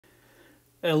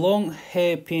A long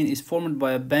hairpin is formed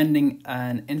by bending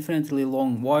an infinitely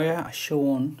long wire as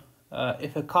shown.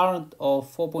 If a current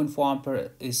of 4.4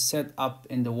 ampere is set up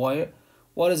in the wire,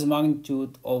 what is the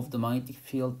magnitude of the magnetic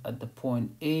field at the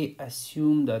point A?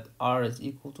 Assume that R is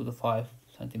equal to the 5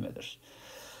 centimeters.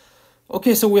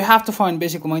 Okay, so we have to find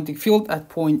basic magnetic field at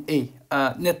point A,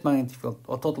 net magnetic field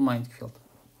or total magnetic field.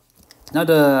 Now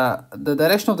the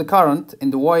direction of the current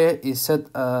in the wire is set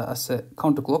as a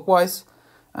counterclockwise,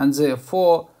 and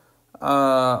therefore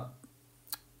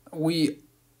we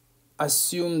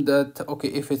assume that, okay,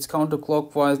 if it's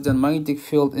counterclockwise, then magnetic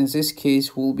field in this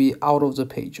case will be out of the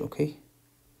page, okay,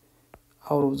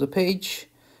 out of the page.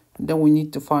 And then we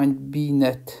need to find B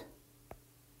net,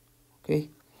 okay,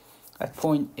 at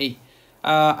point A.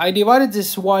 I divided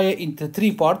this wire into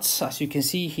 3 parts, as you can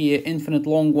see here: infinite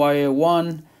long wire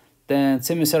 1, then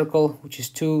semicircle, which is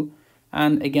 2,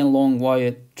 and again long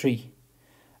wire 3.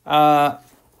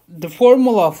 The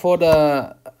formula for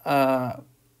the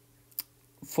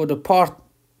part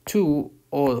 2,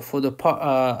 or for the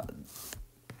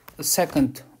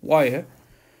second wire,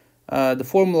 the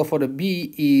formula for the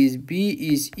B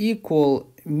is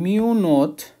equal mu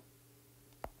naught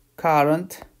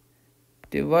current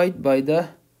divided by the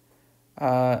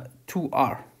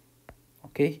 2R.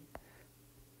 Okay,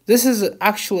 this is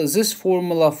actually this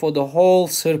formula for the whole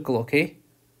circle. Okay,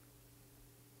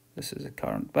 this is a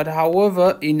current, but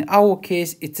however in our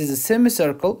case it is a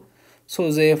semicircle, so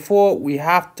therefore we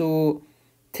have to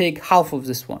take half of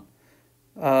this one.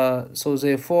 So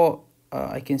therefore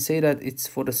I can say that it's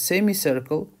for the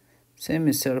semicircle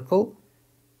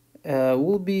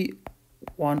will be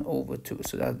 1/2,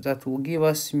 so that will give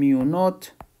us mu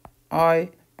naught I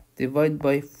divided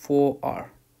by 4R,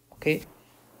 okay,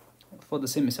 for the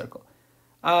semicircle.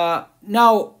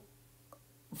 Now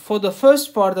for the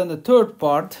first part and the third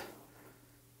part,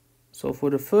 so for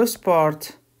the first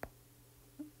part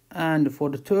and for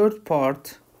the third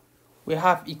part we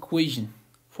have equation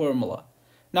formula.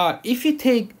 Now if you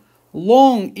take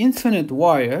long infinite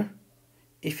wire,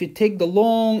 if you take the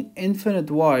long infinite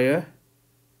wire,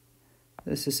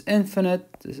 this is infinite,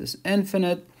 this is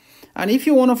infinite, and if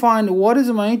you want to find what is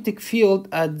the magnetic field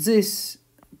at this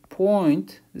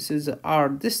point, this is our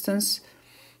distance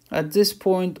at this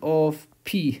point of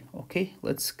P, okay,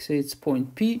 let's say it's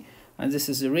point P, and this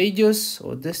is the radius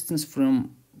or distance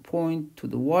from point to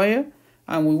the wire,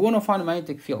 and we want to find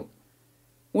magnetic field.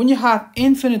 When you have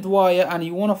infinite wire and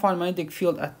you want to find magnetic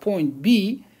field at point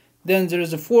B, then there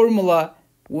is a formula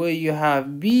where you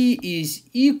have B is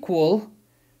equal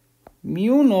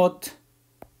mu naught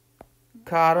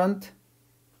current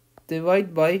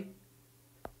divided by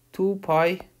 2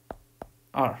 pi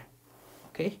R,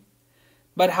 okay.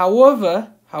 But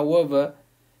however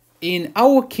in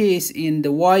our case, in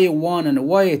the wire 1 and the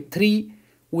wire 3,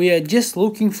 we are just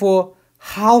looking for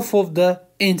half of the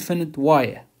infinite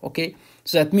wire, okay.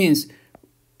 So that means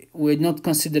we're not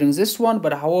considering this one,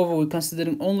 but however we're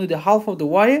considering only the half of the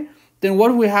wire. Then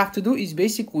what we have to do is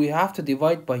basically we have to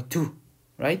divide by 2,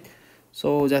 right?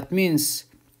 So that means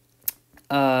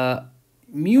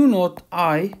mu naught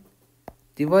I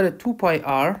divided 2 pi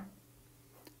R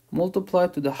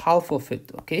multiplied to the half of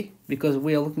it, okay, because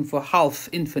we are looking for half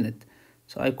infinite,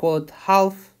 so I call it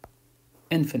half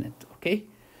infinite, okay.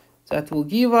 That will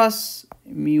give us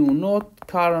mu naught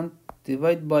current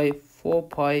divided by 4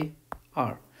 pi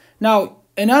R. Now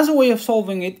another way of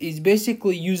solving it is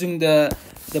basically using the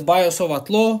Biot-Savart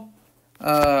law.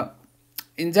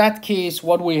 In that case,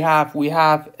 what we have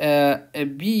a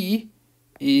B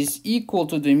is equal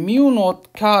to the mu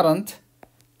naught current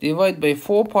divided by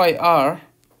 4 pi R,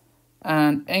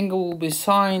 and angle will be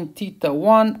sine theta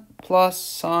 1 plus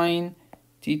sine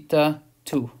theta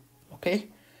 2, okay.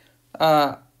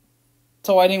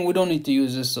 So I think we don't need to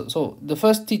use this. So the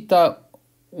first theta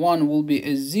 1 will be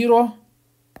a 0,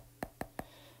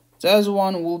 the other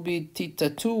one will be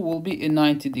theta 2 will be a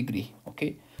 90 degree,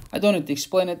 okay. I don't need to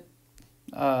explain it,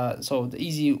 so the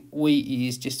easy way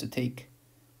is just to take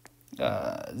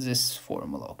this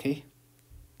formula, okay.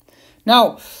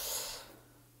 Now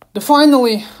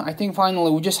I think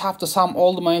finally we just have to sum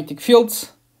all the magnetic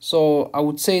fields. So I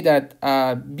would say that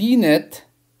B net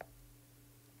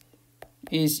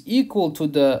is equal to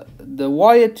the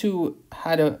wire 2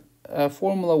 had a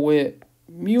formula where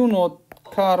mu naught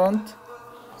current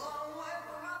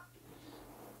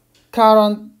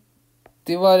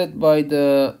divided by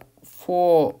the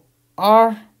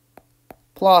 4R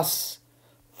plus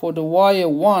for the wire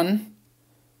 1,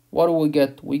 what do we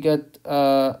get? We get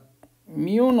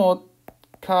mu naught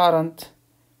current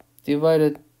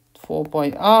divided 4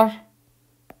 pi R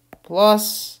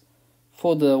plus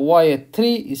For the wire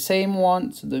 3 is same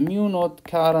one, so the mu naught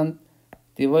current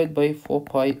divided by 4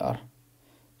 pi r.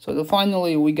 So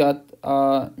finally we got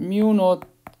mu naught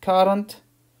current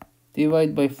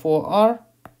divided by 4r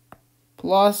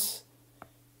plus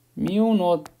mu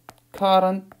naught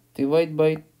current divided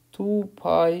by 2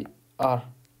 pi r.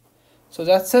 So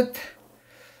that's it.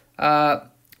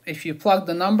 If you plug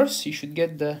the numbers, you should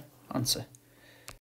get the answer.